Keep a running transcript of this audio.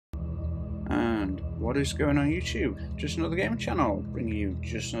And what is going on YouTube? Just another gaming channel, bringing you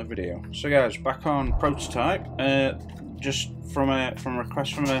just another video. So guys, back on Prototype, just from a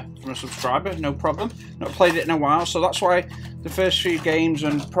request from a subscriber, no problem. Not played it in a while, so that's why the first few games,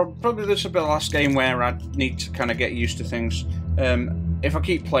 and probably this will be the last game where I need to kind of get used to things. If I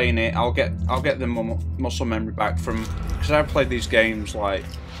keep playing it, I'll get the muscle memory back from, because I've played these games like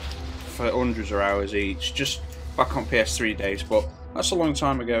for hundreds of hours each, just back on PS3 days, but that's a long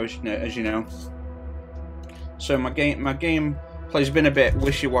time ago, as you know. So my game play's been a bit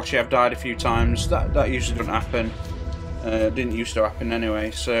wishy-washy. I've died a few times. That usually doesn't happen. Didn't used to happen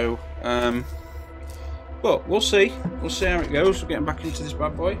anyway. So, but we'll see. We'll see how it goes. We're getting back into this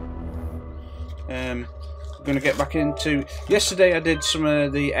bad boy. I'm gonna get back into. Yesterday I did some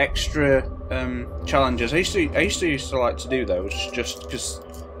of the extra challenges. I used to like to do those just because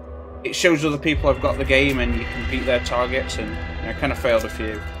it shows other people I've got the game and you can beat their targets, and I kind of failed a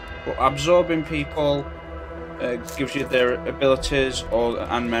few. But absorbing people gives you their abilities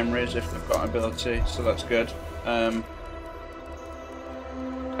and memories if they've got ability, so that's good. I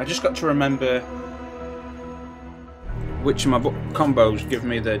just got to remember which of my combos give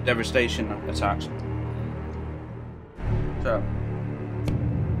me the devastation attacks. So,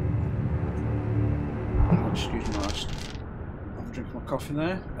 excuse me, I've drank my coffee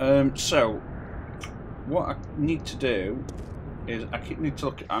there. So, what I need to do is need to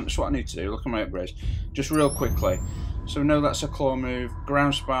look. That's what I need to do. Look at my upgrades, just real quickly. So, no, that's a claw move.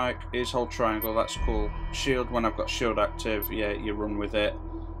 Ground spike is hold triangle. That's cool. Shield, when I've got shield active, yeah, you run with it.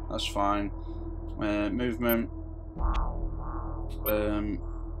 That's fine. Movement.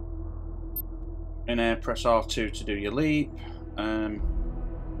 In air, press R2 to do your leap.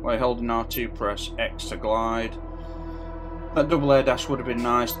 While holding R2, press X to glide. That double air dash would have been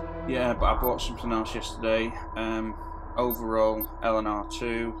nice, yeah, but I bought something else yesterday. Overall, L and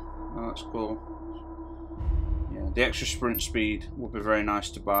R2. Oh, that's cool. Yeah, the extra sprint speed would be very nice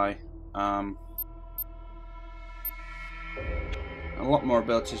to buy. A lot more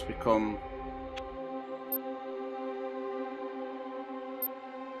abilities become.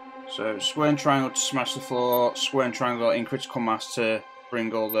 So square and triangle to smash the floor, square and triangle in critical mass to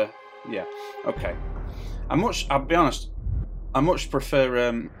bring all the, yeah, okay. I'll be honest, I much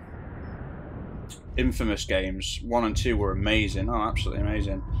prefer Infamous games. 1 and 2 were amazing, oh, absolutely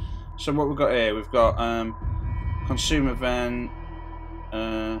amazing. So what we've got here, we've got consume event,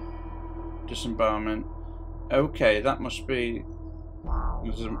 disembowelment. Okay, that must be,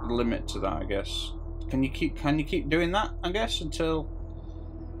 there's a limit to that, I guess. Can you keep doing that, I guess, until,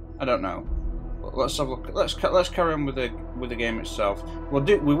 I don't know. Let's have a look. Let's carry on with the game itself.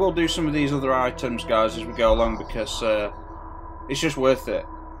 We will do some of these other items, guys, as we go along, because it's just worth it.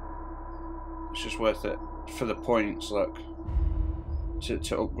 It's just worth it for the points. Look,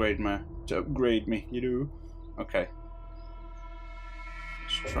 to upgrade me, you know. Okay.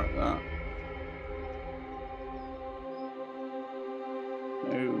 Let's try that.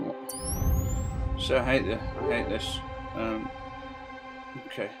 No. So I hate this.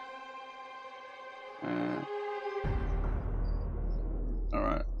 Okay.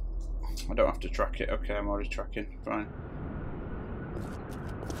 Alright. I don't have to track it. Okay, I'm already tracking. Fine.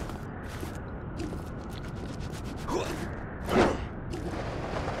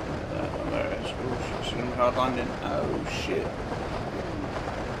 There it is. Oh, it's a hard landing. Oh shit.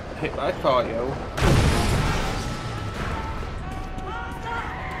 Hit by a car, yo.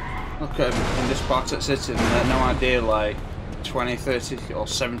 Look at in this part it's sitting, no idea, like 20, 30 or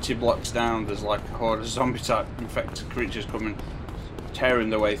 70 blocks down there's like a horde of zombie type infected creatures coming, tearing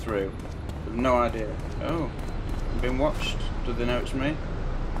their way through. I've no idea. Oh, I'm being watched. Do they know it's me?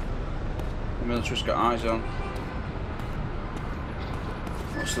 The military's got eyes on.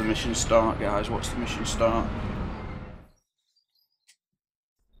 What's the mission start, guys? What's the mission start?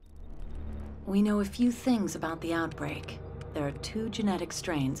 We know a few things about the outbreak. There are 2 genetic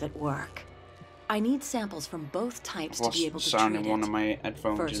strains at work. I need samples from both types to be able to treat one it. Of my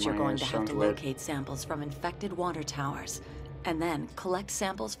headphones. First, you're going to have to locate samples from infected water towers, and then collect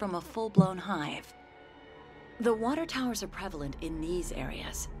samples from a full-blown hive. The water towers are prevalent in these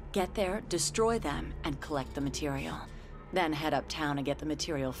areas. Get there, destroy them, and collect the material. Then head uptown and get the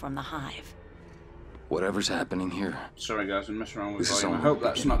material from the hive. Whatever's happening here. Sorry guys, I'm messing around with volume. I hope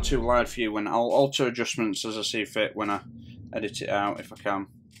that's not too loud for you. When I'll alter adjustments as I see fit when I edit it out if I can.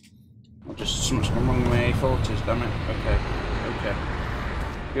 I'll just something's gone wrong with my A40s, damn it. Okay.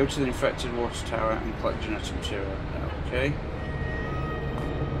 Go to the infected water tower and collect genetic material. Okay.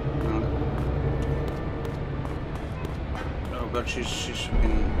 Oh god, she's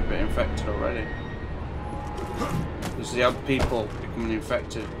fucking a bit infected already. There's the odd people becoming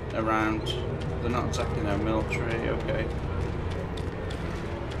infected around. They're not exactly no military, okay.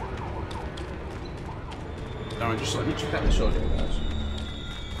 Don't just let me check out this audio, guys.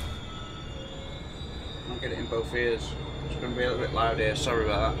 I'll get it in both ears. It's going to be a little bit loud here, sorry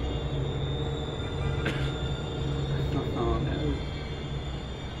about that. Oh no.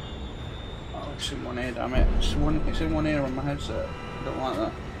 Oh, it's in one ear, damn it. It's in one ear on my headset. I don't like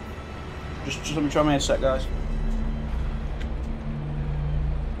that. Just let me try my headset, guys.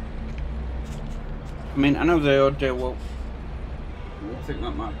 I mean, I know the audio will. I think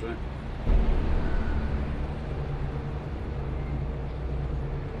that might do it.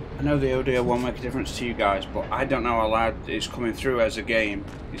 I know the audio won't make a difference to you guys, but I don't know how loud it's coming through as a game.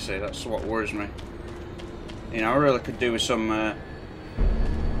 You see, that's what worries me. You know, I really could do with some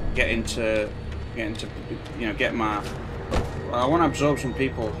get my. Well, I want to absorb some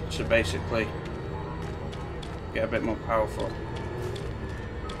people to basically get a bit more powerful.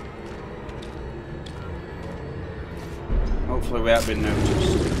 Hopefully we have been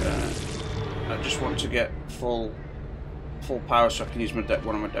noticed. I just want to get full power so I can use one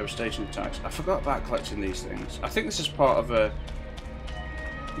of my devastation attacks. I forgot about collecting these things. I think this is part of a...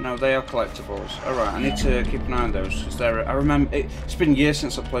 No, they are collectibles. Alright, I need to keep an eye on those. Because they're... I remember... It's been years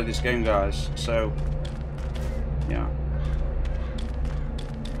since I played this game, guys. So... Yeah.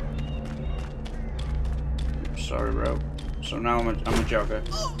 Sorry, bro. So now I'm a jogger.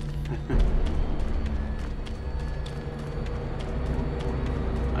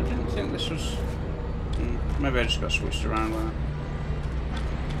 I didn't think this was... Maybe I just got switched around there.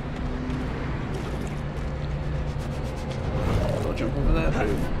 I'll jump over there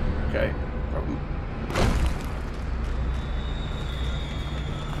too. Okay, problem.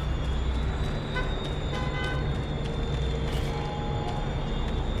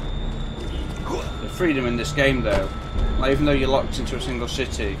 The freedom in this game though, like, even though you're locked into a single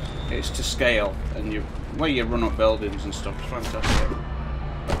city, it's to scale and you run up buildings and stuff. It's fantastic.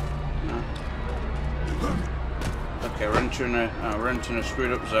 Okay, we're entering a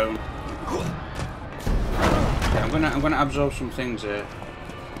screwed up zone. Okay, I'm gonna absorb some things here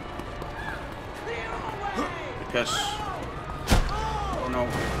because oh no,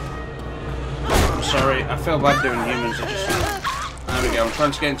 I'm sorry. I feel bad doing humans. There we go. I'm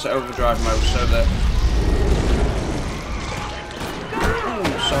trying to get into overdrive mode so that. Oh,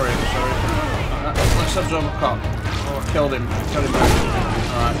 sorry. Let's absorb a cop. Oh, I killed him.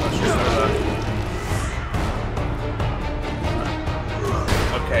 Alright, let's just do that.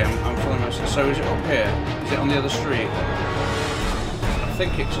 Okay, I'm following myself. So is it up here? Is it on the other street? I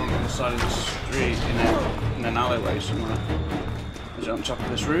think it's on the other side of the street in an alleyway somewhere. Is it on top of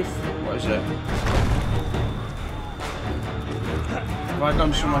this roof? What is it? Have I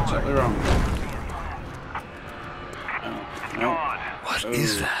gone somewhere totally wrong? Oh, no. What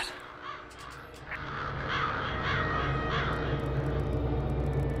is that?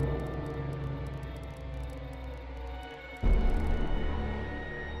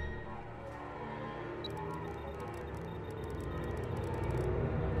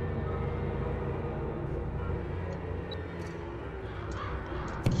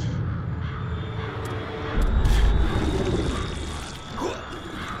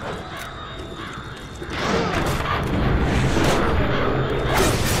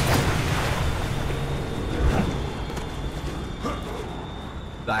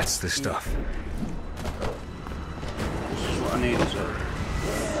 That's the stuff. This is what I need, is it?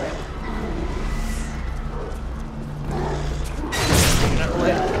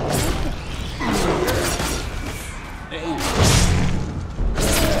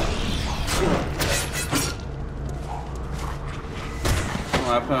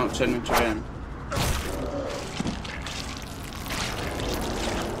 Well, I can't turn into him.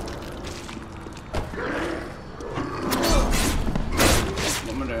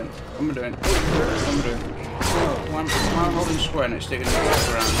 What am I doing? Why am I holding square and it's sticking in the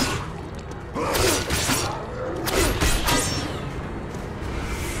ground?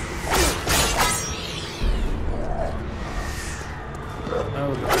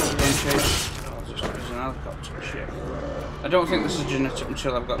 Oh, being chased. Oh, there's an helicopter. Shit. I don't think this is genetic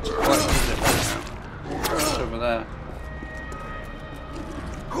until I've got to collect it right now. It's over there.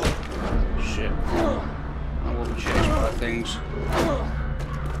 Shit. I will be chased by things.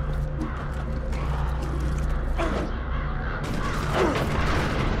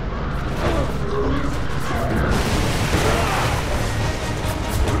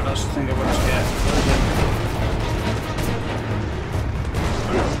 That's the thing I want to get.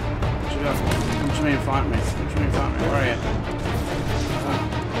 Come to me and fight me. Come to me and fight me. Where are you?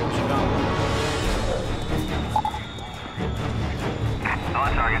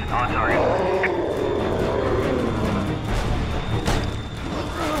 On target.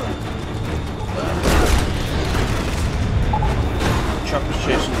 Chopper's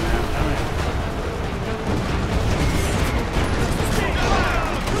chasing me now, damn it.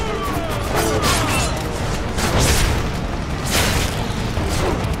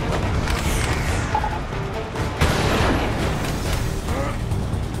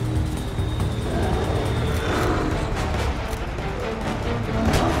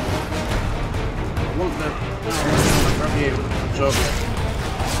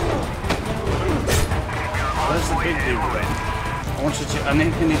 Where's the big dude then? I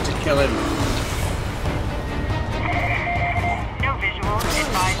think we need to kill him. No visuals.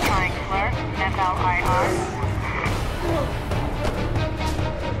 Advise trying Fleur. FLIR.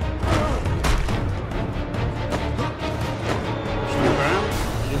 He's on the ground.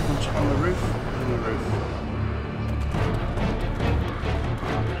 He's on the roof. He's on the roof.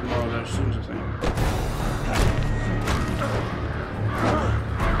 There's more of those things, I think.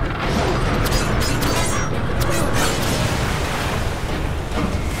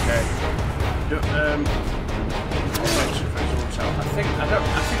 I think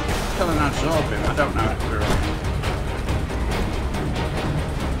killing and absorb him. I don't know if we're right.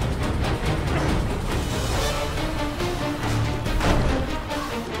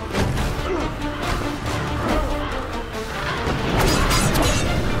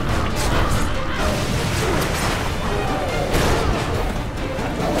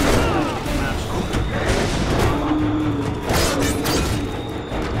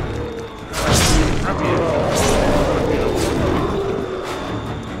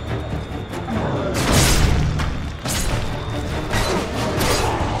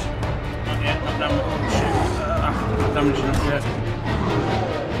 Damaging up yet.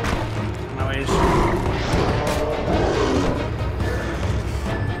 No, he is.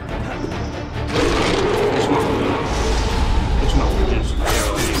 It's not just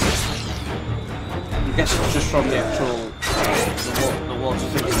I guess it's just from the actual the water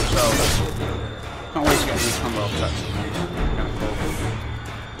things themselves. Can't wait to get these combo attacks. Kind of cool.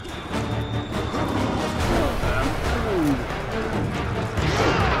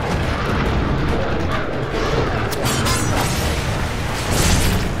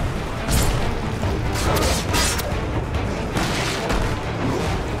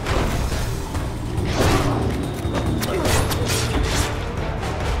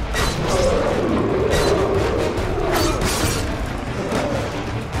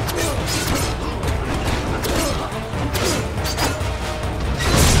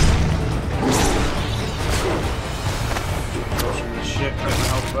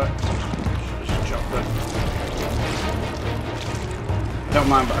 Don't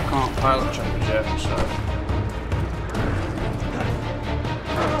mind, but I can't pilot choppers yet, so.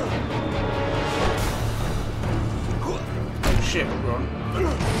 Oh shit, run.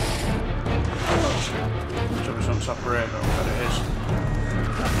 Chopper's on top of radar, but it is.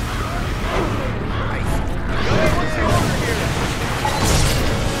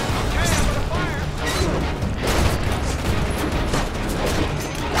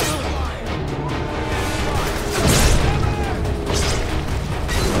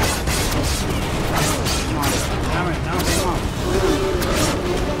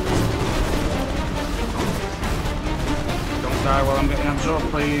 While I'm getting absorbed,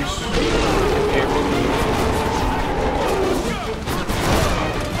 please.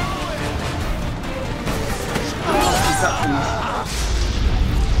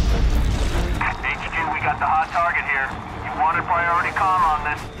 HQ, we got the hot target here. You wanted priority comm on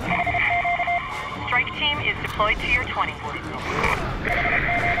this. Strike team is deployed to your 20.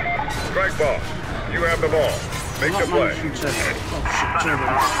 Strike ball. You have the ball. Make the play. 4-5,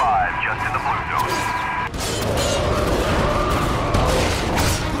 just in the blue zone.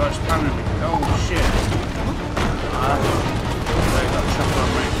 It's spamming me. Oh shit. They got shot on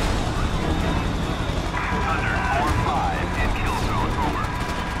me. Thunder 4-5 in kill zone, over.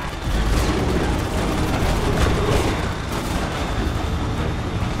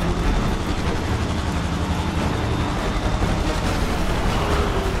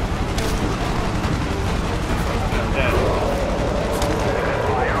 Dead.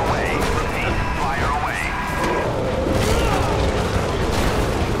 Fire away. Repeat, fire away.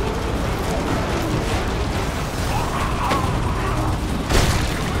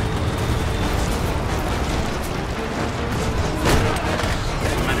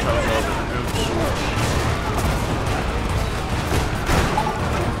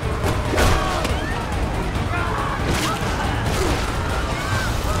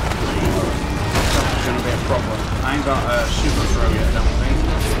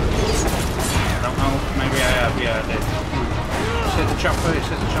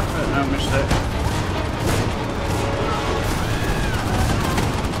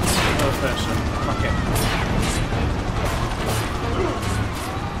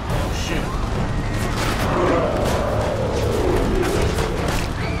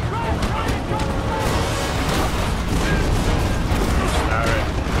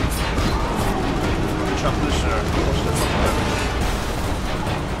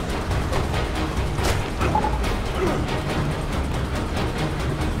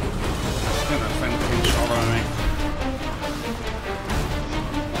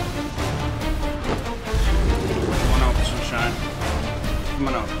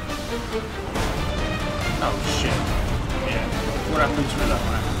 Oh. Oh shit. Yeah. What happens with that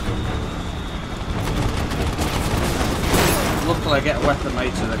one? Luckily I get a weapon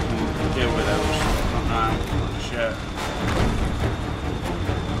later that can deal with those. Not now. Shit.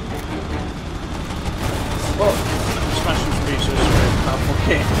 Well, smash into pieces with powerful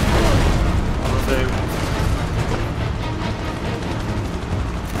kick. That'll do.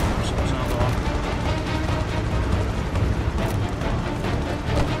 So there's another one.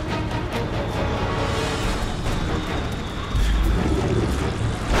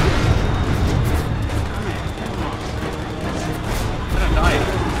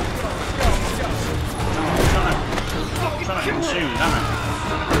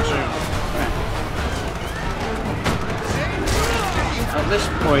 At this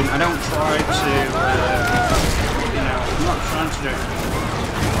point, I don't try to, you know, I'm not trying to do it.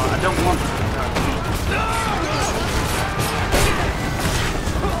 I don't want to.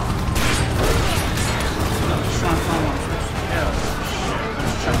 I'm just trying to find one for us. Yeah, shit,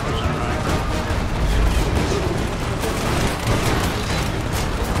 those choppers are right.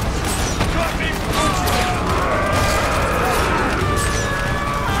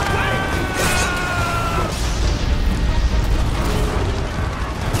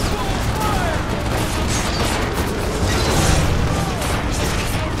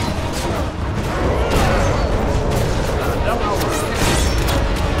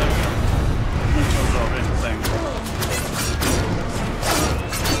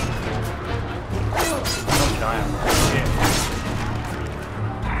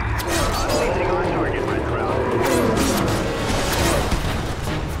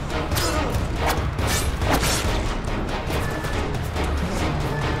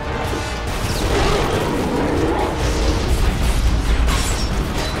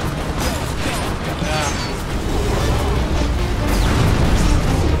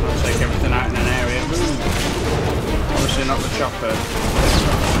 Not the chopper.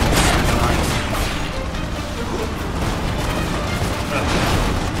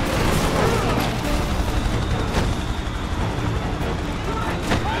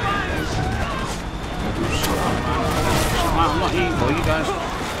 I'm not evil, you guys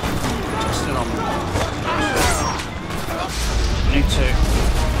still on me. I need to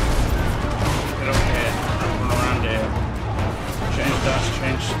get up here, run around here. Change that,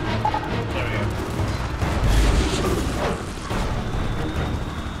 change. There we go.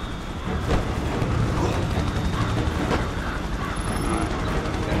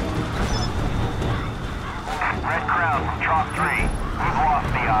 Red Crown from Trop 3. We've lost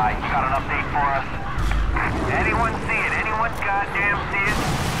the eye. You got an update for us? Anyone see it? Anyone goddamn see it?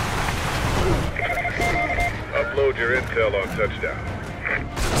 Upload your intel on touchdown.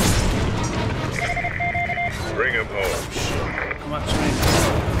 Bring him home. Come on to me.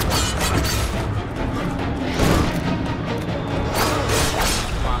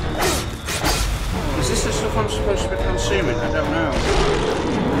 Is this the stuff I'm supposed to be consuming? I don't know.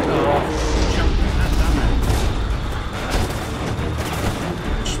 Oh, damn it.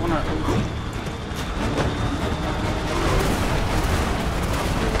 I just wanna...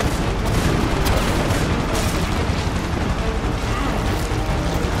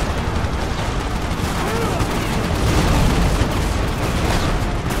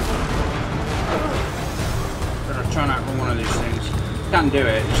 Better try and outrun one of these things. Can't do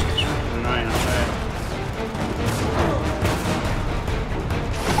it, it's annoying, I say.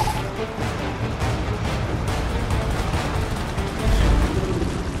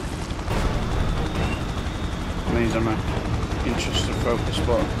 Means I'm interested focus,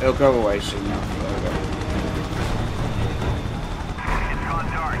 but it'll go away soon now. There we go. It's gone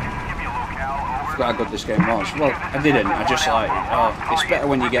dark. Give me a locale, over. Forgot how good this game was. Well, I didn't. I just like, oh, it's better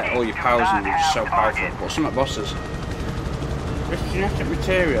when you get all your powers and you're just so powerful. But some of the bosses, it's genetic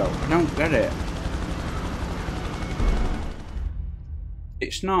material. I don't get it.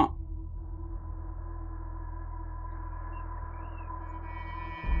 It's not.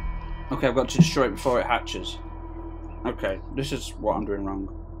 Okay, I've got to destroy it before it hatches. Okay, this is what I'm doing wrong.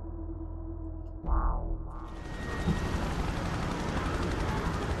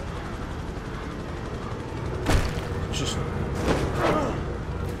 It's just...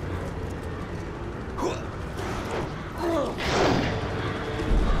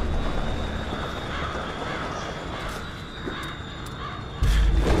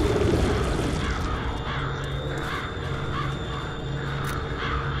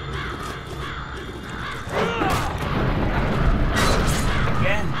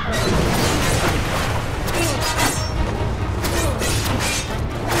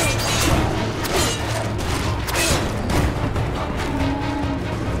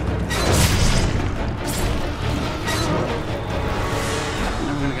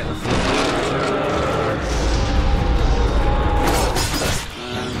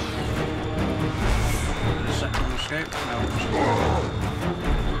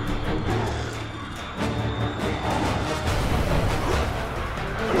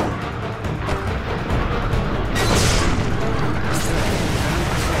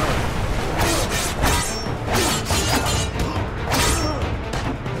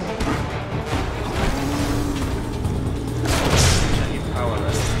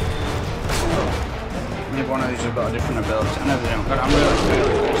 got a different ability. I know they don't, but I'm really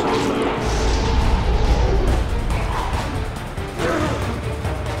failing this also.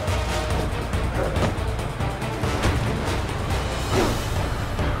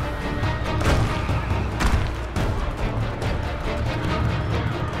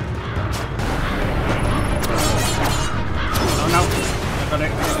 Oh no, I got it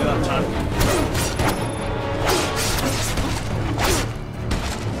actually that time.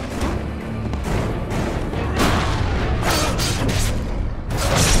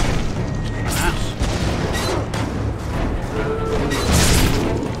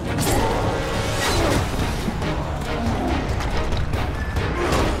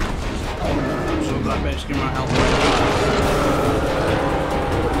 Basically my health.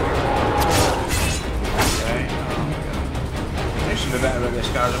 Okay. I used to be better at this,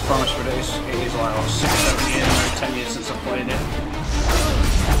 guys, I promise, but it is like 6, 7 years, maybe 10 years since I played it.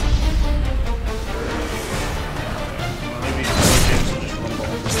 Well, maybe it's just rumble.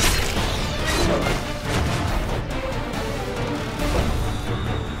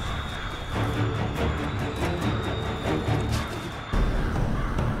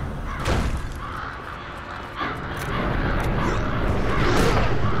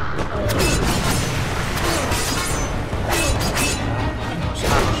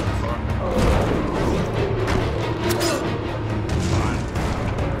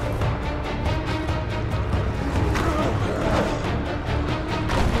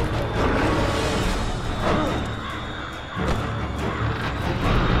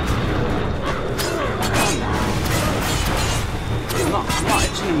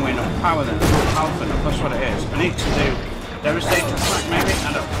 Power then, health enough, that's what it is. I need to do devastating attack maybe?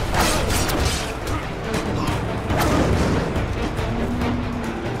 I don't know.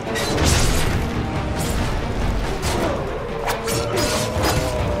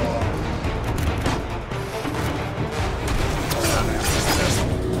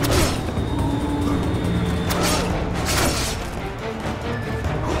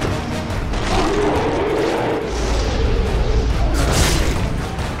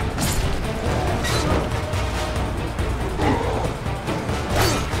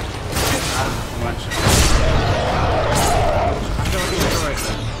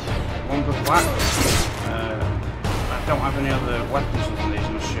 I don't have any other weapons other than these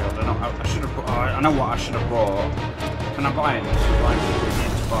in the shield. I should have. I know what I should have bought. Can I buy it? Like, I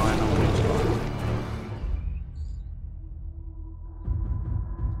need to buy. No, I need to buy.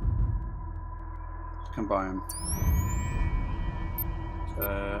 I can buy them.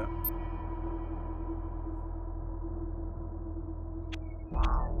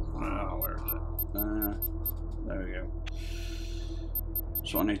 Oh, where is it? There we go.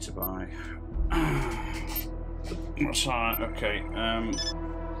 So I need to buy. What's that? Okay.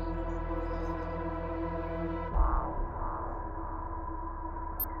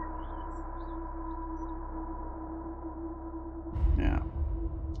 Yeah.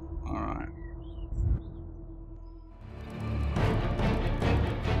 All right.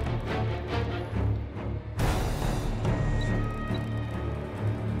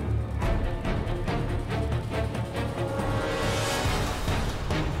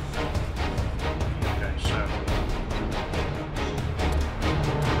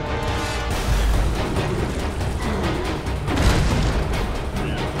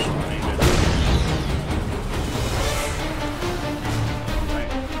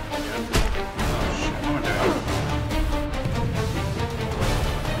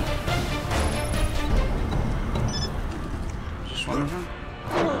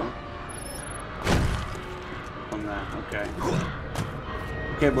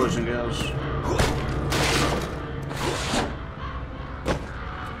 Okay, boys and girls. Yeah,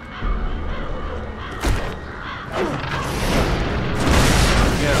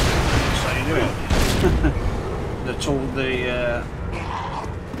 that's how you do it. They told the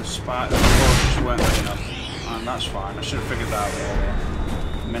spike that the forces weren't good enough, and that's fine. I should have figured that out earlier.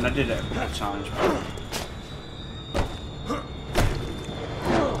 I mean, I did it a couple of times, but.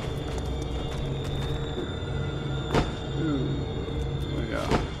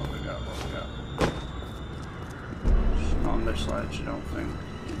 Ledge, I don't think.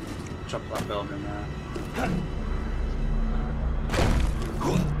 Chop that building there.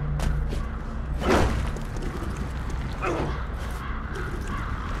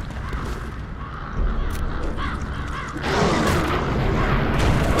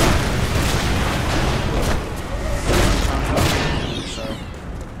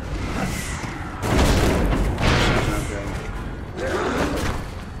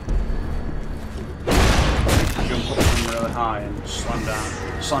 high and slam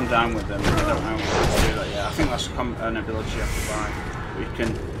down with them. I don't know how to do that yet. I think that's an ability you have to buy. But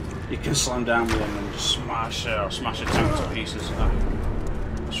you can slam down with them and just smash a tank to pieces.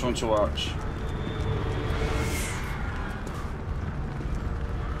 It's fun to watch.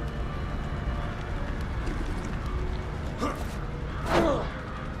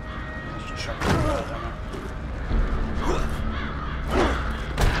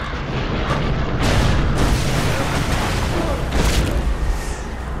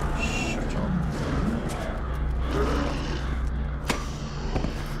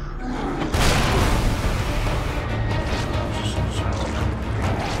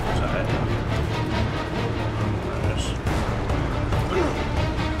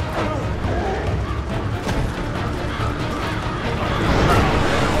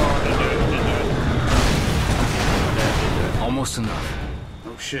 Almost enough.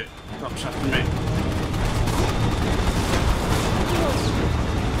 Oh shit, cops after me.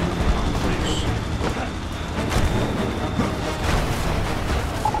 Please.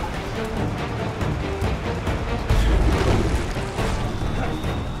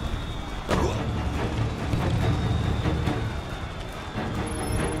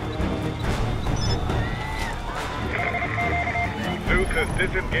 Zeus has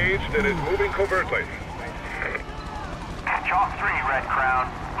disengaged and is moving covertly. Chalk 3, Red Crown.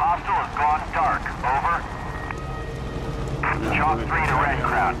 Hostile has gone dark. Over. Chalk 3 to Red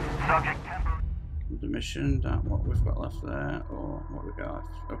Crown. Subject temporary. The mission, that what we've got left there, or what we got left.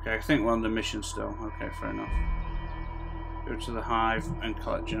 Okay, I think we're on the mission still. Okay, fair enough. Go to the hive and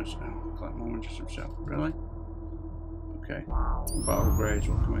collect gems. Oh, collect more than just himself. Really? Okay. Battle grades,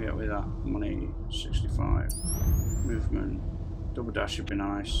 what can we get with that? Money, 65. Movement. Double dash would be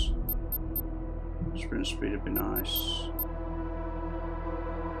nice. Sprint speed would be nice.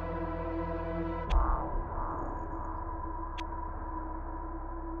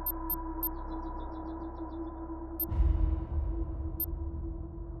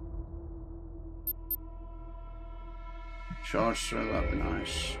 Charge throw, that'd be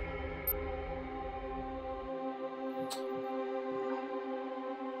nice.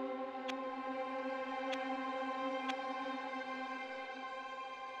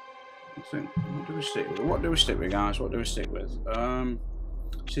 I think, what do we stick with? What do we stick with, guys? What do we stick with?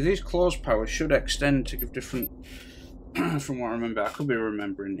 See, these claws powers should extend to give different. From what I remember, I could be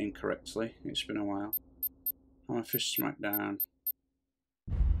remembering incorrectly. It's been a while. My fist smack down.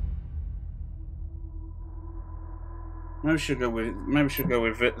 Maybe we should go with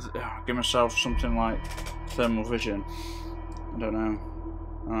it. Give myself something like thermal vision. I don't know.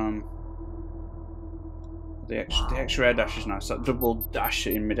 The extra air dash is nice. That double dash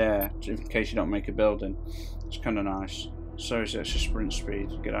in midair, in case you don't make a building. It's kind of nice. So is extra sprint speed.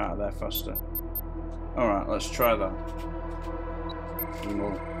 Get out of there faster. All right, let's try that.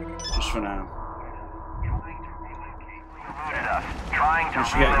 Just for now. Trying to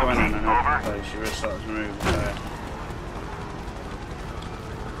get going on an over. open place. You really start to move there.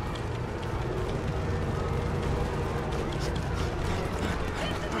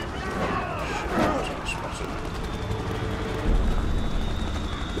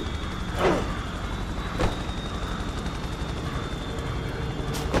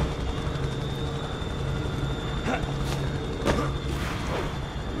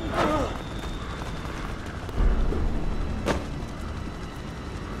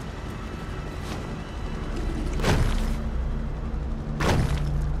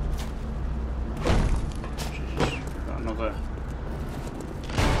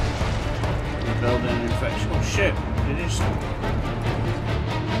 Building infection. Oh shit! Did it just...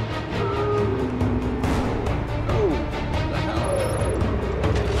 Oh, what the hell?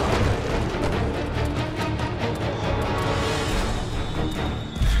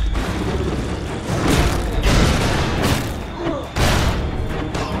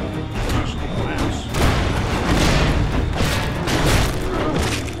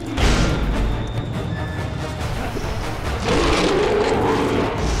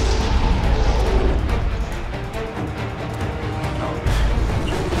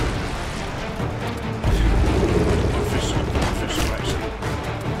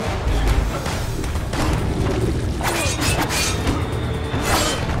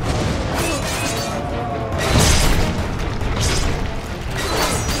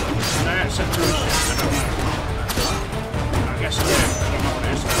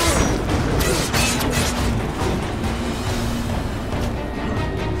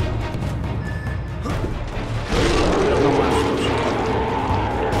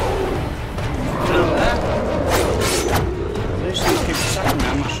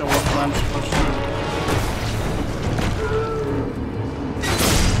 I'm not sure what I'm supposed to do.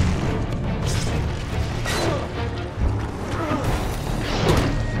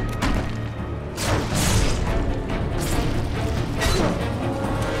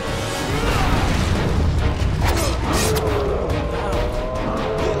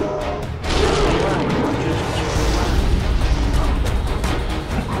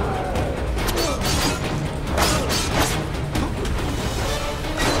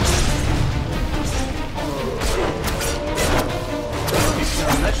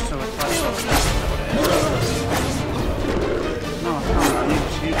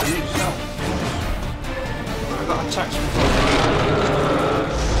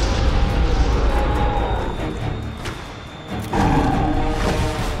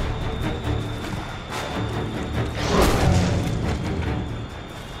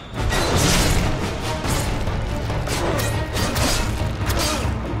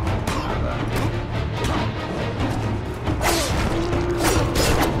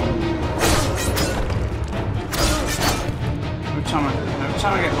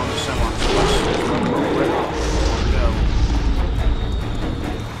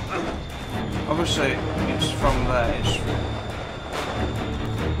 Obviously, it's from there. Do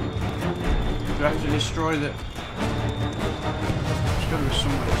you have to destroy the... There's got to be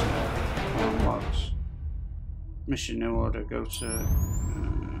somewhere to unlocks. Mission new order. Go to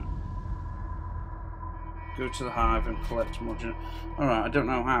the hive and collect more. Alright, I don't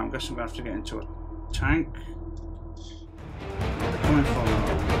know how. I'm guessing we have to get into a tank. They're coming from...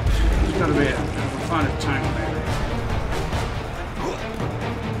 There's got to be we'll find a tank maybe.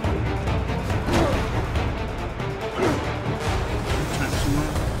 Tank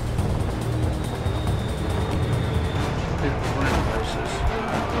somewhere. People running places.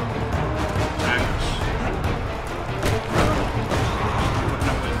 Tanks.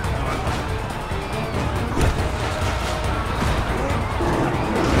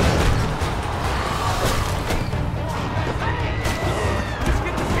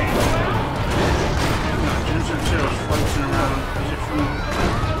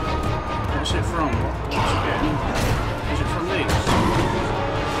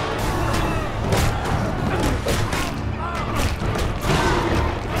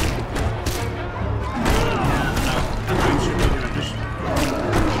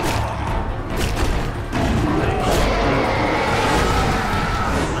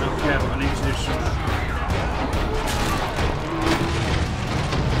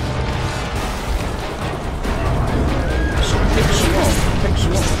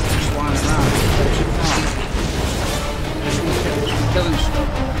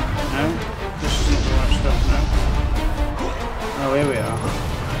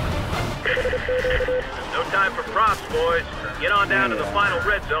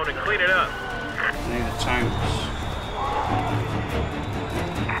 Zone and clean it up. I need the tanks.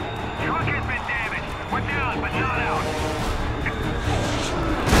 Truck has been damaged. We're down, but not out.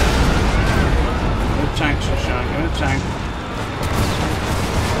 Give me tanks, Sean. Give me a tank.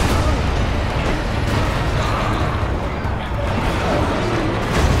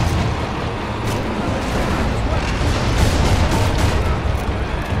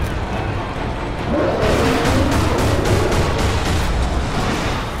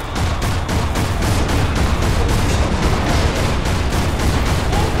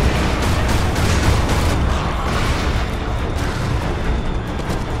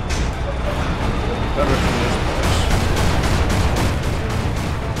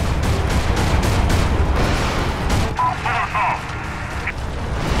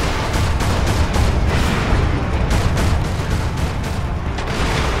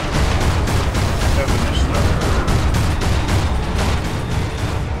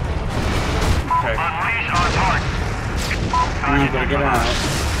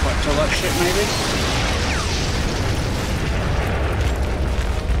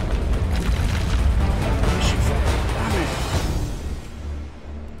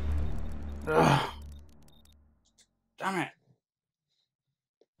 Damn it.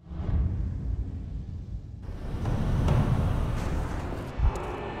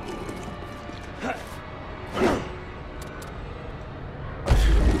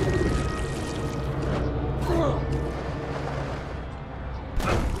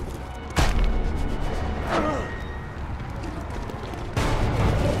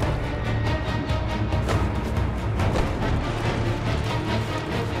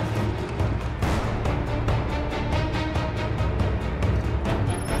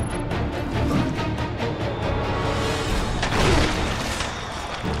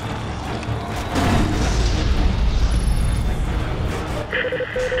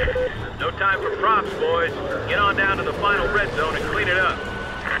 No time for props, boys. Get on down to the final red zone and clean it up.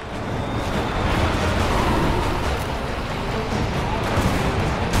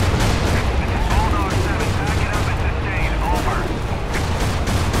 Bulldog 7, back it up and sustain. Over.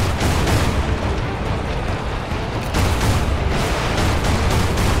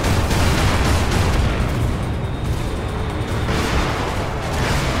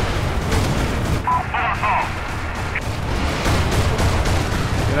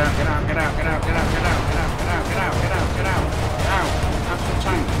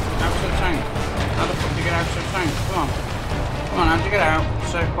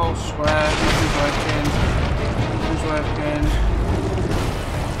 Circle, square, nothing's working. Nothing's working.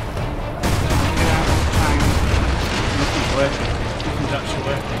 Get out of the tank. Nothing's working. Nothing's actually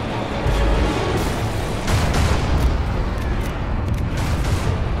working.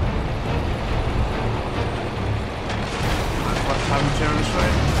 What's happening to this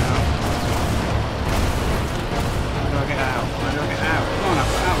way? No. How do I get out? How do I get out? Come on, I've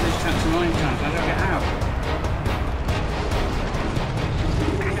got out of these tanks a million times. How do I get out?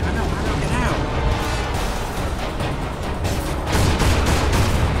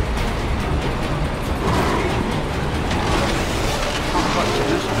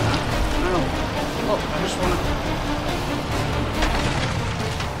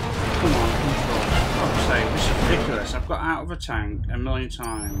 tank a million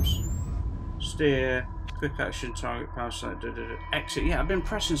times. Steer, quick action, target, power select, exit. Yeah, I've been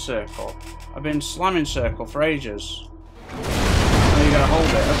pressing circle. I've been slamming circle for ages. Oh, you gotta hold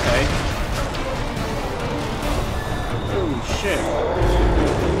it, okay. Oh, shit.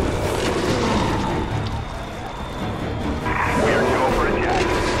 We are go for a jack.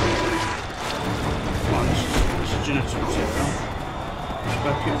 Come on, this is genetic material. Just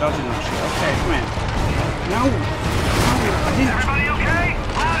gotta keep dodging that shit. Okay, come here. No! No, I didn't. Everybody okay?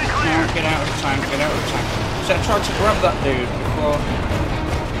 Loud and clear. No, get out of the tank, get out of the tank. So I tried to grab that dude before.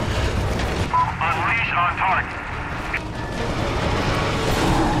 Unleash on target.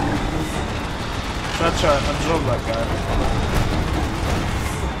 Tried to absorb that guy.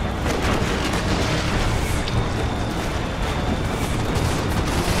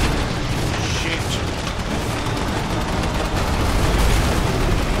 Shit.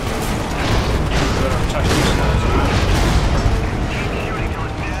 Gotta attack these guys, man. Keep shooting till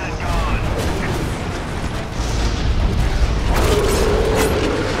it's dead and gone.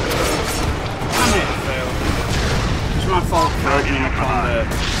 Damn it, failed. It's my fault for opening up on the...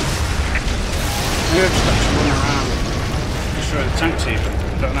 Maybe I just have to run around. Destroy the tanks even.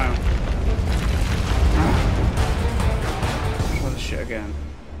 I don't know. Try this shit again.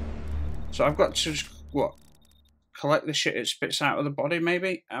 So I've got to just, what? Collect the shit it spits out of the body,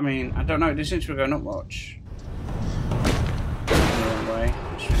 maybe? I mean, I don't know. It doesn't seem to be going up much. The wrong way.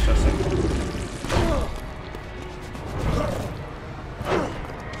 It's fantastic.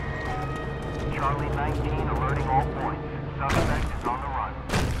 Charlie 19 alerting all points. Suspect is on the run.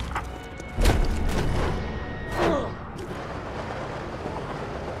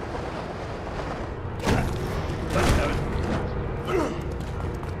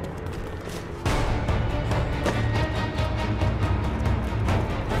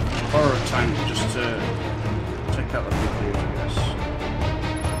 Borrow a tank just to take out the big dude, I guess.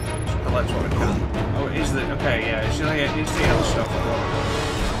 Just collect what I can. Oh, it is the... Okay, yeah, it's the other stuff I've got.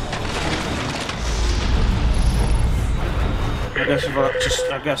 I guess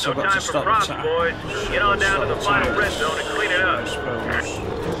I've got to stop the tank. boys. Get on down to the final red zone and clean it I up. suppose.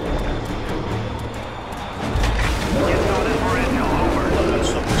 Get started for intel. Over. Let's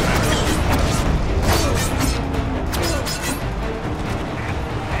stop the tanks.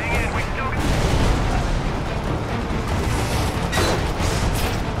 Hang in. We still got...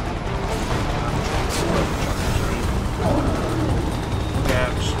 Yeah,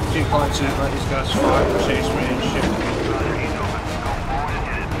 just keep collecting it, let these guys fight and chase me and shit. He's open. Go forward and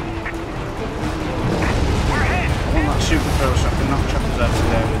hit it. We're hit. I want that super throw so I can knock choppers out of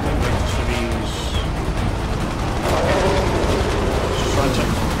there with the greatest of ease. Just trying to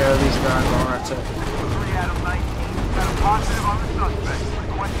take care of these guys while we're at it. 3 out of 19. Got a positive on the suspect.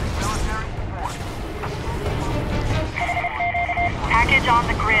 Requesting military support. Package on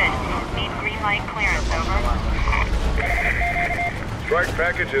the grid. Need green light clearance, over. Strike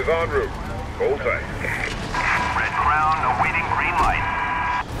package is en route. Hold tight. Red Crown awaiting green light.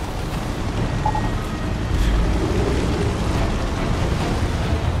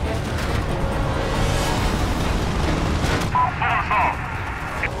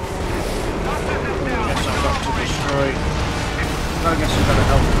 Guess I've got to destroy... I guess I've got to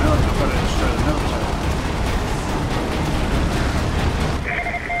help the military. I've got to destroy the military.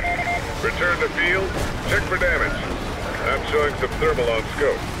 Return to field. Check for damage. I'm showing some thermal on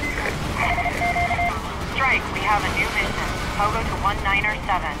scope. Strike, we have a new mission. Pogo to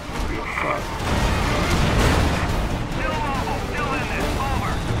 197. Fuck. Still mobile. Still in this.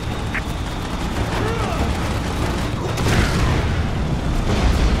 Over.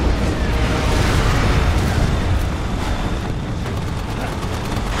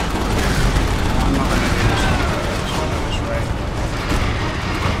 I'm not going to do this. Let's go this way.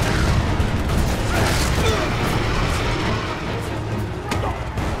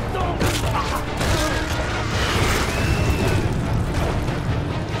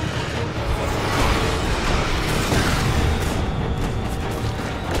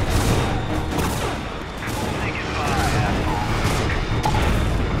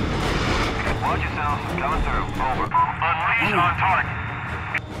 Watch yourself. Coming through. Over. Unleash on target.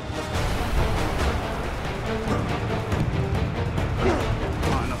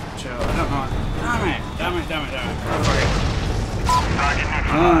 Not enough to chill. I don't know. Damn it. Fuck it. Target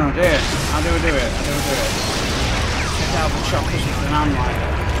neutral. Oh dear. How do we do it? Take out the choppers with an am like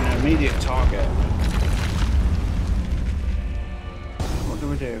an immediate target. What do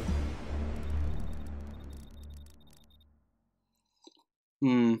we do?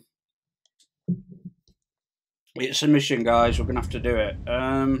 It's a mission, guys. We're gonna have to do it.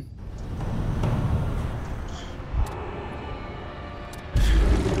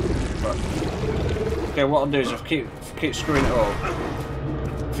 Okay, what I'll do is I'll keep screwing it up.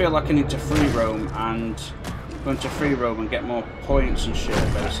 I feel like I need to free roam and go into free roam and get more points and shit,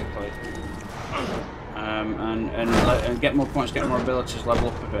 basically. And get more points, get more abilities, level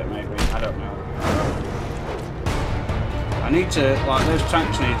up a bit, maybe. I don't know. I need to, like, those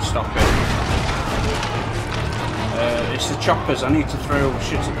tanks need to stop it. It's the choppers. I need to throw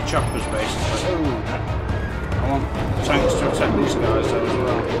shit at the choppers, basically. Ooh. I want tanks to attack these guys though as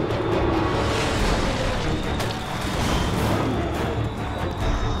well.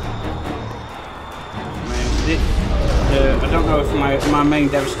 I don't know if my main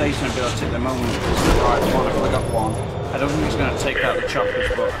devastation ability at the moment is the right one. If I got one, I don't think it's going to take out the choppers,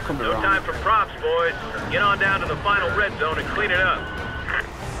 but I could be wrong. No time for props, boys. Get on down to the final red zone and clean it up.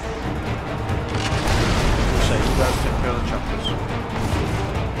 So you guys take care of the choppers.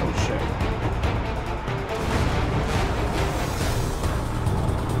 Oh shit.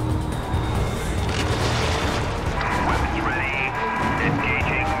 Weapons ready.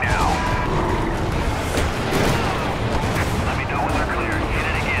 Engaging now. Let me know when they're clear. Hit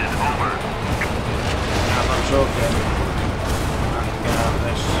it again. Over. That's okay. I can get out of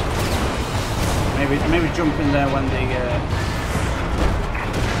this. Maybe jump in there when the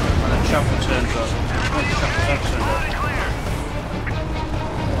chopper turns up. When the chopper's head turns up.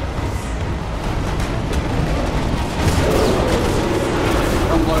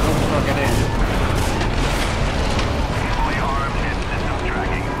 Don't blow it up before I get in. Fully armed and system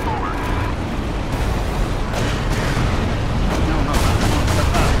tracking. Over. No, not that. Not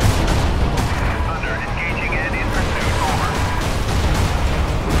that. Thunder engaging and in pursuit. Over.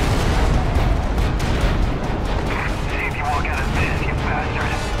 See if you walk out of this, you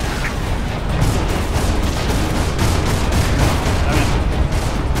bastard.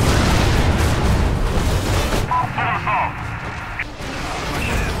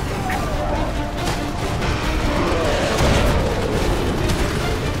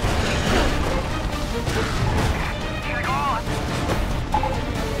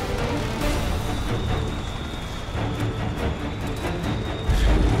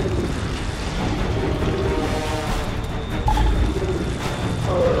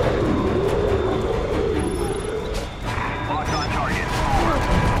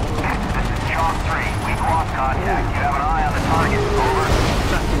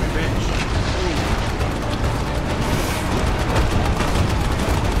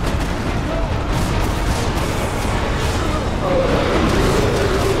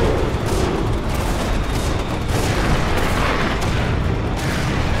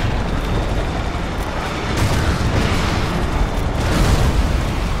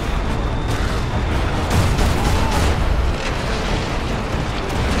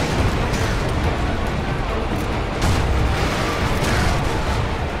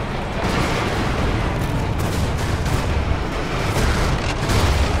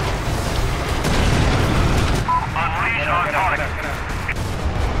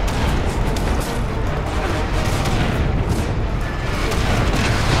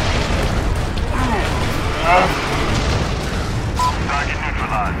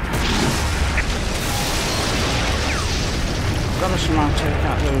 Gotta somehow take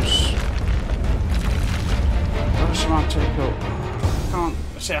out those. Gotta somehow take up.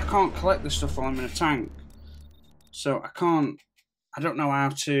 I can't collect this stuff while I'm in a tank. So I don't know how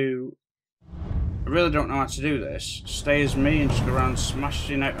to. I really don't know how to do this. Stay as me and just go around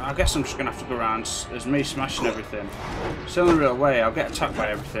smashing it. I guess I'm just gonna have to go around as me smashing everything. It's the only real way. I'll get attacked by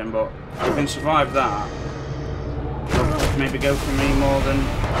everything, but if I can survive that, it'll maybe go for me more than.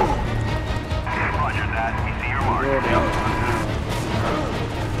 Roger that. We see your mark. We're already out right now.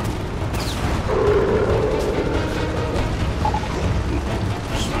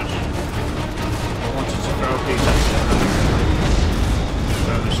 Smash. I wanted to throw a piece at it.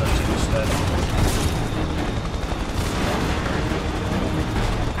 Throw this at it instead.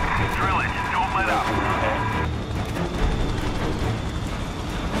 Drill it. Don't let up.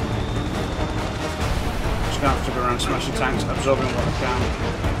 Just gonna have to go around smashing tanks, absorbing what I can.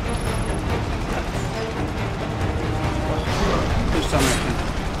 Please tell me I can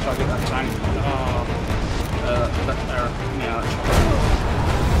target that tank.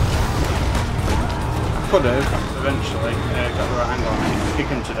 I could have eventually got the right angle on it, kick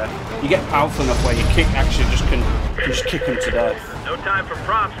him to death. You get powerful enough where you actually just kick him to death. No time for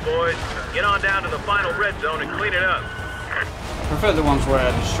props, boys. Get on down to the final red zone and clean it up. I prefer the ones where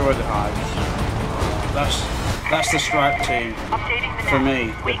I destroy the hives. That's the strike team for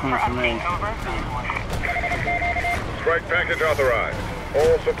me. They're coming for me. Strike package authorized.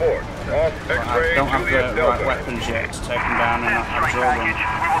 All support. Off But I X-ray don't have Juliet the right Delta. weapons yet to take them down and Strike absorb package.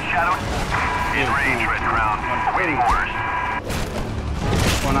 them. We will shadow. In range, red crown. Awaiting orders.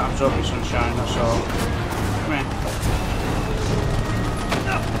 Just want to absorb the sunshine, that's all. Come here.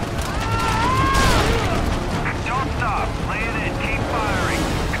 Don't stop. Lay it in. Keep firing.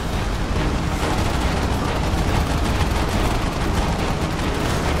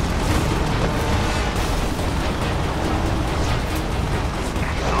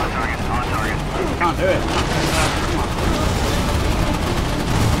 On target. On target. Can't do it. Come on.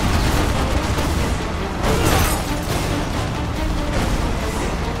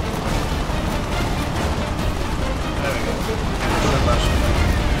 There we go.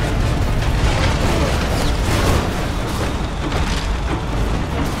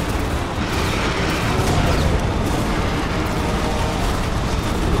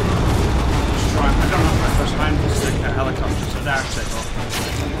 Just try. I don't know if I first time this is a helicopter, so that's it.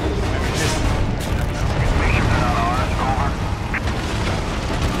 Maybe it is. Make sure they're not ours. Over.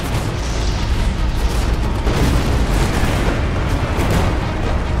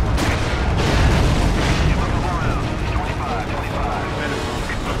 Give them a round. 25, 25.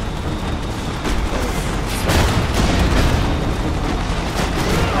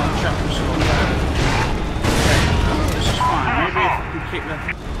 This is fine. Maybe if we keep the.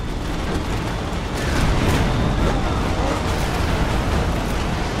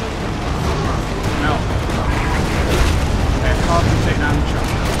 No. Okay, hard to take down the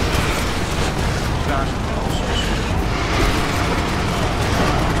chopper. Guys are close.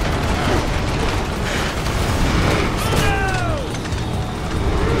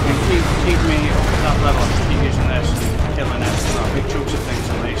 And keep me up at that level. Just keep using this and killing it. Big chunks of things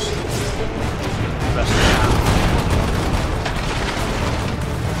at least. Best I can.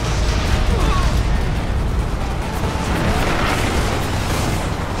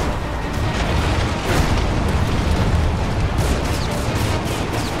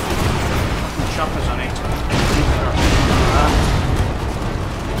 Choppers on it.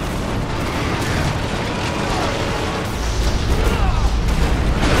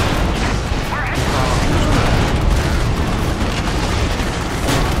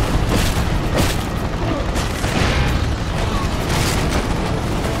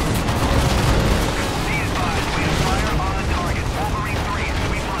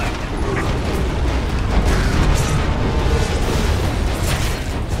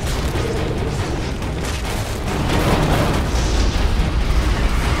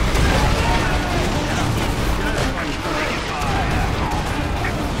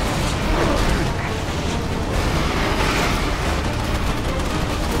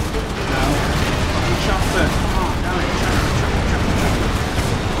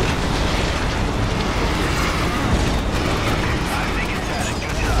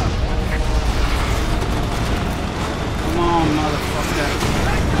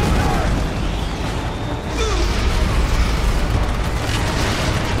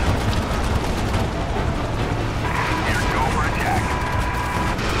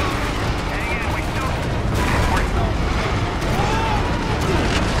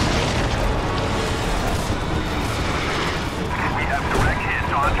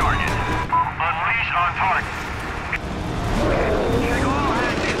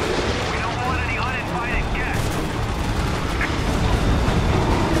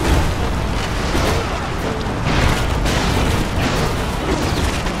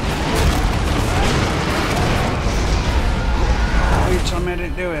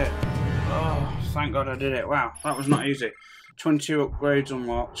 Do it. Oh, thank God I did it. Wow, that was not easy. 22 upgrades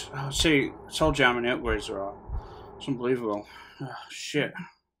unlocked. Oh, see, I told you how many upgrades there are. It's unbelievable. Oh, shit.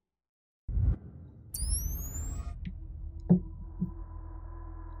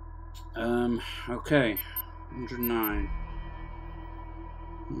 Okay. 109.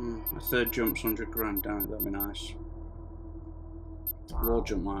 A third jump's 100 grand. Damn it, that'd be nice. Wall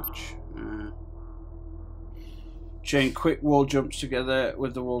jump match. Chain quick wall jumps together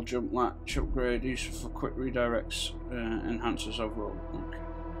with the wall jump latch upgrade, useful for quick redirects, enhances overall. Okay.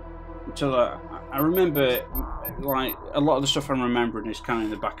 Until I remember, like a lot of the stuff I'm remembering is kind of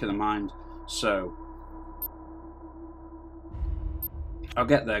in the back of the mind, so I'll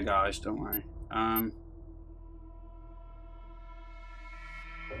get there, guys. Don't worry.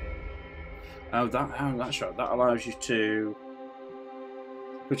 That's right. That allows you to.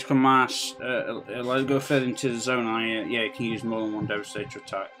 Critical mass, allows go further into the zone. Yeah, you can use more than one devastator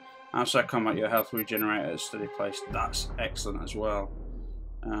attack. Outside combat, your health will regenerate at a steady pace. That's excellent as well.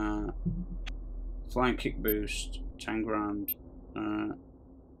 Flying kick boost, 10 grand.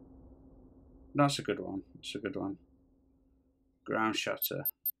 That's a good one. It's a good one. Ground shatter.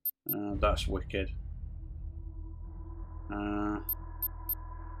 That's wicked.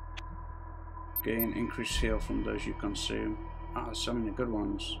 Gain increased heal from those you consume. Ah, there's so many good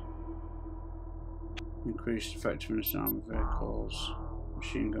ones. Increased effectiveness in armored vehicles.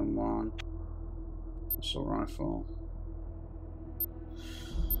 Machine gun 1. Assault rifle.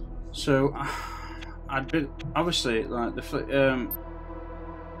 So, I'd be obviously like the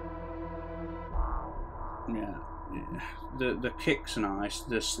kicks are nice.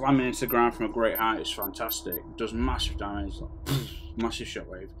 The slamming into the ground from a great height is fantastic. It does massive damage, like, massive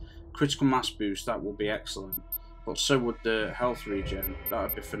shockwave. Critical mass boost, that will be excellent. But so would the health regen. That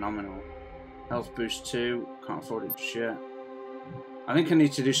would be phenomenal. Health boost 2, can't afford it just yet. I think I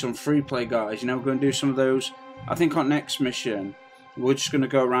need to do some free play, guys. You know, we're going to do some of those. I think on next mission, we're just going to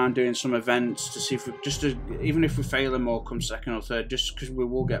go around doing some events to see if we even if we fail them or come second or third, just because we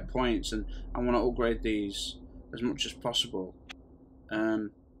will get points, and I want to upgrade these as much as possible.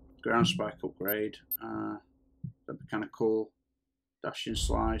 Ground spike upgrade, that'd be kind of cool. Dashing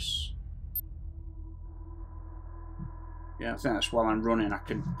slice. Yeah, I think that's while I'm running I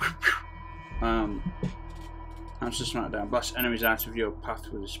can. Answer smackdown. Blast enemies out of your path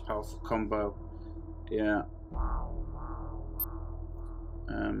with this powerful combo. Yeah.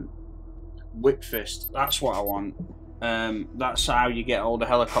 Whip fist. That's what I want. That's how you get all the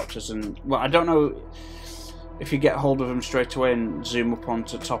helicopters, and well, I don't know if you get hold of them straight away and zoom up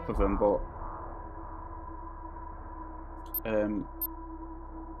onto the top of them, but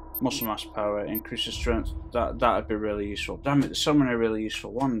muscle mass power, increases strength. That'd be really useful. Damn it! There's so many really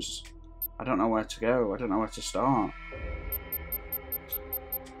useful ones. I don't know where to go. I don't know where to start.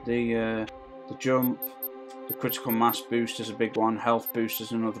 The jump, the critical mass boost is a big one. Health boost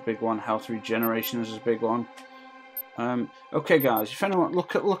is another big one. Health regeneration is a big one. Okay, guys. If anyone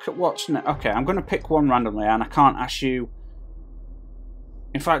look at what's next. Okay, I'm going to pick one randomly, and I can't ask you.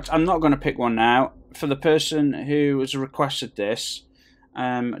 In fact, I'm not going to pick one now. For the person who has requested this,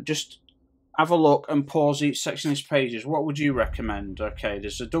 just have a look and pause each section of these pages. What would you recommend? Okay,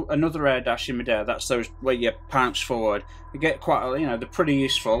 there's another air dash in midair. That's those where you bounce forward. You get quite, they're pretty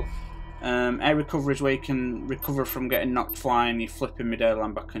useful. Air recovery is where you can recover from getting knocked flying. You flip in midair,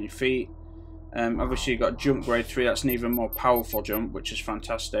 land back on your feet. Obviously, you've got jump grade 3. That's an even more powerful jump, which is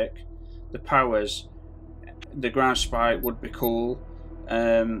fantastic. The powers, the ground spike would be cool.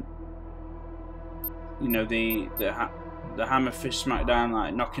 The hammer fist smackdown,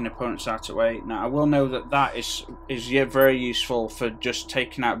 like knocking opponents out of the way. Now I will know that is very useful for just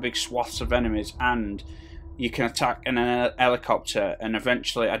taking out big swaths of enemies, and you can attack in a helicopter, and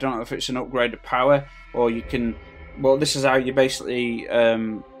eventually, I don't know if it's an upgraded power or you can. Well, this is how you basically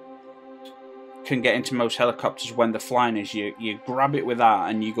can get into most helicopters when the flying is. You grab it with that,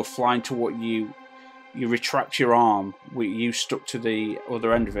 and you go flying to what you retract your arm, you stuck to the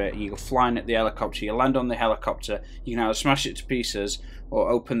other end of it, you go flying at the helicopter, you land on the helicopter, you can either smash it to pieces or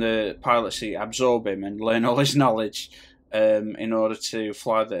open the pilot seat, absorb him and learn all his knowledge in order to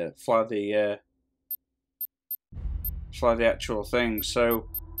fly the actual thing. So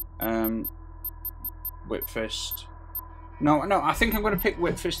Whip Fist. No, I think I'm going to pick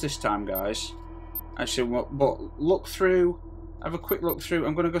Whip Fist this time, guys. Actually, but look through. Have a quick look through.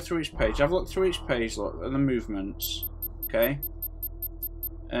 I'm going to go through each page. Have a look through each page. Look at the movements. Okay.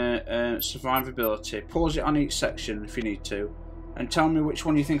 Survivability. Pause it on each section if you need to, and tell me which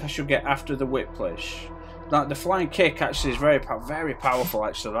one you think I should get after the whiplash. Like the flying kick actually is very powerful.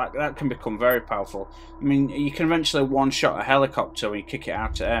 Actually, that can become very powerful. I mean, you can eventually one-shot a helicopter when you kick it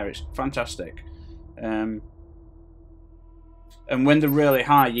out to air. It's fantastic. And when they're really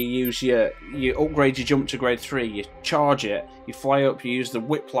high, you upgrade your jump to grade 3, you charge it, you fly up, you use the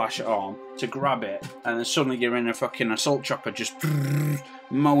whiplash arm to grab it, and then suddenly you're in a fucking assault chopper just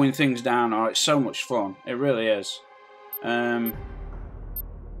mowing things down. Oh, it's so much fun. It really is. Into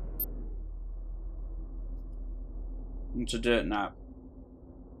dirt nap.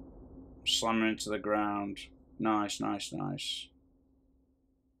 Slamming into the ground. Nice.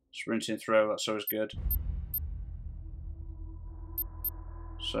 Sprinting throw, that's always good.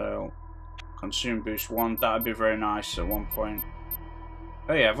 So, consume boost 1, that'd be very nice at one point.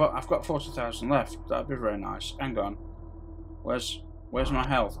 Oh yeah, I've got 40,000 left. That'd be very nice. Hang on, where's my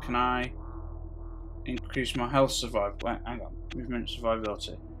health? Can I increase my health survival? Wait, hang on, movement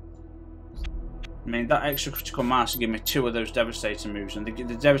survivability. I mean, that extra critical mass will give me 2 of those devastating moves, and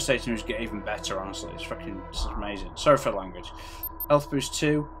the devastating moves get even better. Honestly, it's amazing. Sorry for the language. Health boost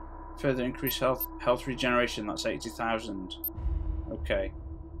 2, further increase health regeneration. That's 80,000. Okay.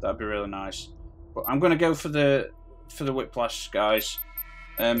 That'd be really nice, but I'm going to go for the whiplash, guys.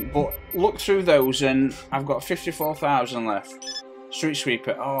 But look through those, and I've got 54,000 left. Street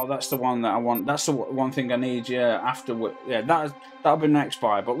Sweeper. Oh, that's the one that I want. That's the one thing I need. Yeah, afterward. Yeah, that'll be next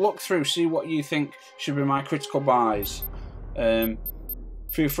buy. But look through, see what you think should be my critical buys.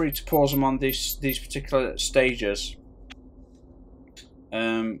 Feel free to pause them on these particular stages.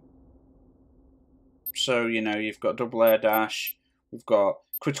 So you know, you've got double air dash. We've got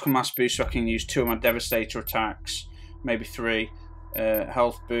critical mass boost, so I can use 2 of my Devastator attacks, maybe 3.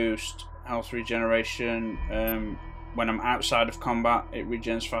 Health boost, health regeneration. When I'm outside of combat, it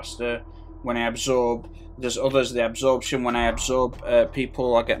regens faster. When I absorb, there's others, the absorption. When I absorb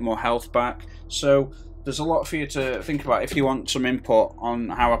people, I get more health back. So there's a lot for you to think about if you want some input on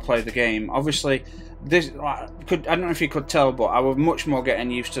how I play the game. Obviously, this I don't know if you could tell, but I was much more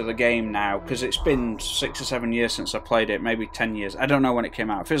getting used to the game now, because it's been 6 or 7 years since I played it, maybe 10 years. I don't know when it came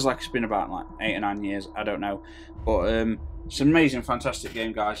out. It feels like it's been about like 8 or 9 years. I don't know, but it's an amazing, fantastic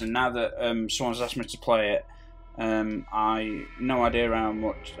game, guys. And now that someone's asked me to play it, I no idea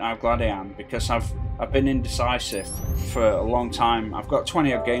how glad I am, because I've been indecisive for a long time. I've got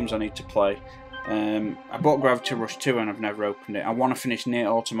 20 odd games I need to play. I bought Gravity Rush 2 and I've never opened it. I want to finish Nier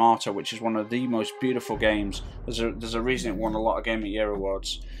Automata, which is one of the most beautiful games. There's a reason it won a lot of Game of the Year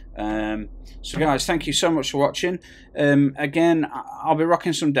awards. So guys, thank you so much for watching. Again, I'll be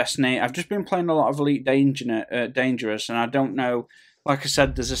rocking some Destiny. I've just been playing a lot of Elite Dangerous, and I don't know, like I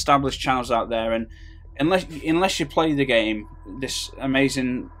said, there's established channels out there, and unless you play the game, this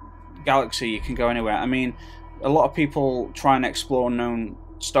amazing galaxy, you can go anywhere. I mean, a lot of people try and explore known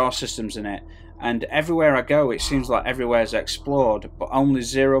star systems in it, and everywhere I go, it seems like everywhere's explored, but only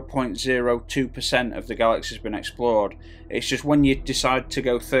 0.02% of the galaxy has been explored. It's just when you decide to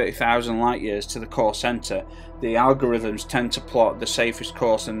go 30,000 light years to the core center, the algorithms tend to plot the safest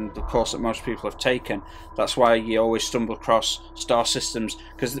course and the course that most people have taken. That's why you always stumble across star systems,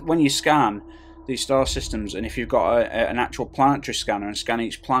 because when you scan these star systems, and if you've got an actual planetary scanner and scan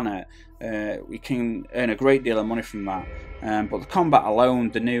each planet, we can earn a great deal of money from that. But the combat alone,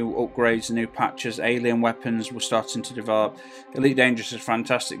 the new upgrades, the new patches, alien weapons we're starting to develop. Elite Dangerous is a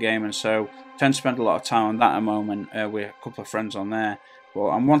fantastic game, and so I tend to spend a lot of time on that at the moment with a couple of friends on there. But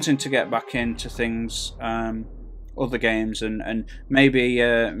I'm wanting to get back into things, other games, and maybe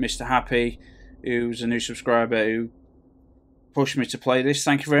Mr. Happy, who's a new subscriber, who pushed me to play this.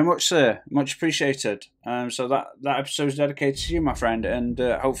 Thank you very much, sir. Much appreciated. So that episode is dedicated to you, my friend, and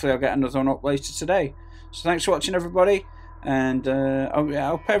hopefully I'll get another one up later today. So thanks for watching, everybody, and I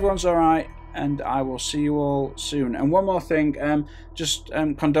hope everyone's alright, and I will see you all soon. And one more thing, just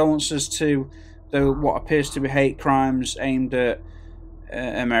condolences to what appears to be hate crimes aimed at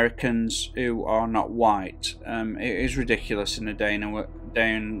Americans who are not white. It is ridiculous in a day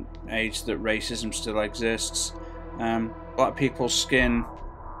and age that racism still exists. Black people's skin,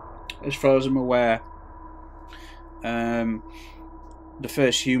 as far as I'm aware, the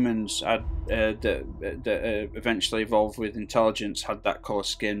first humans had, that eventually evolved with intelligence had that colour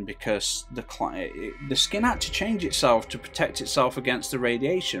skin, because the skin had to change itself to protect itself against the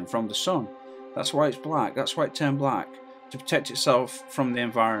radiation from the sun. That's why it's black. That's why it turned black, to protect itself from the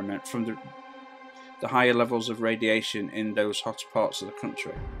environment, from the higher levels of radiation in those hotter parts of the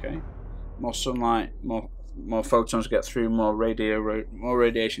country. Okay, more sunlight, more photons get through, more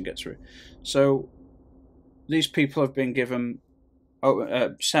radiation gets through. So these people have been given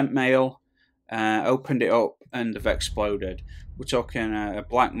sent mail, opened it up, and they've exploded. We're talking a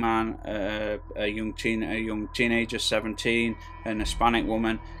black man, a young teenager, 17, and a Hispanic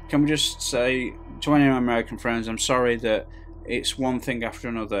woman. Can we just say to any of my American friends, I'm sorry that it's one thing after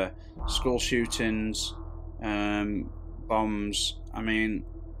another. School shootings, bombs. I mean,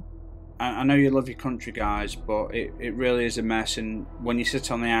 I know you love your country, guys, but it really is a mess. And when you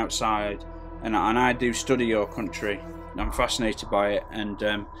sit on the outside, and I do study your country, I'm fascinated by it, and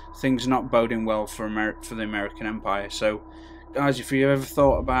things are not boding well for the American Empire. So, guys, if you ever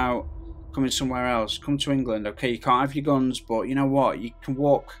thought about coming somewhere else, come to England. Okay, you can't have your guns, but you know what? You can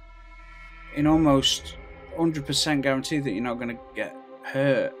walk in almost 100% guarantee that you're not going to get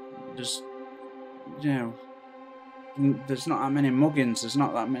hurt. There's not that many muggings, there's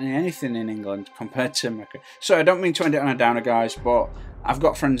not that many anything in England compared to America. So I don't mean to end it on a downer, guys, but I've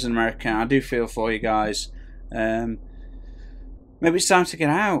got friends in America, and I do feel for you guys. Maybe it's time to get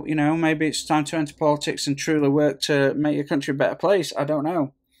out, maybe it's time to enter politics and truly work to make your country a better place. I don't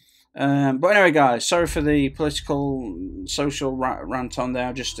know. But anyway, guys, sorry for the political, social rant on there.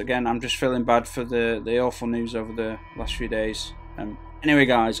 I'm just feeling bad for the awful news over the last few days. Anyway,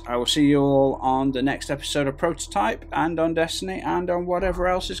 guys, I will see you all on the next episode of Prototype, and on Destiny, and on whatever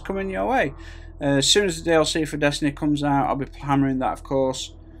else is coming your way. As soon as the DLC for Destiny comes out, I'll be hammering that, of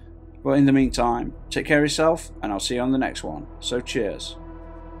course. But in the meantime, take care of yourself, and I'll see you on the next one. So cheers.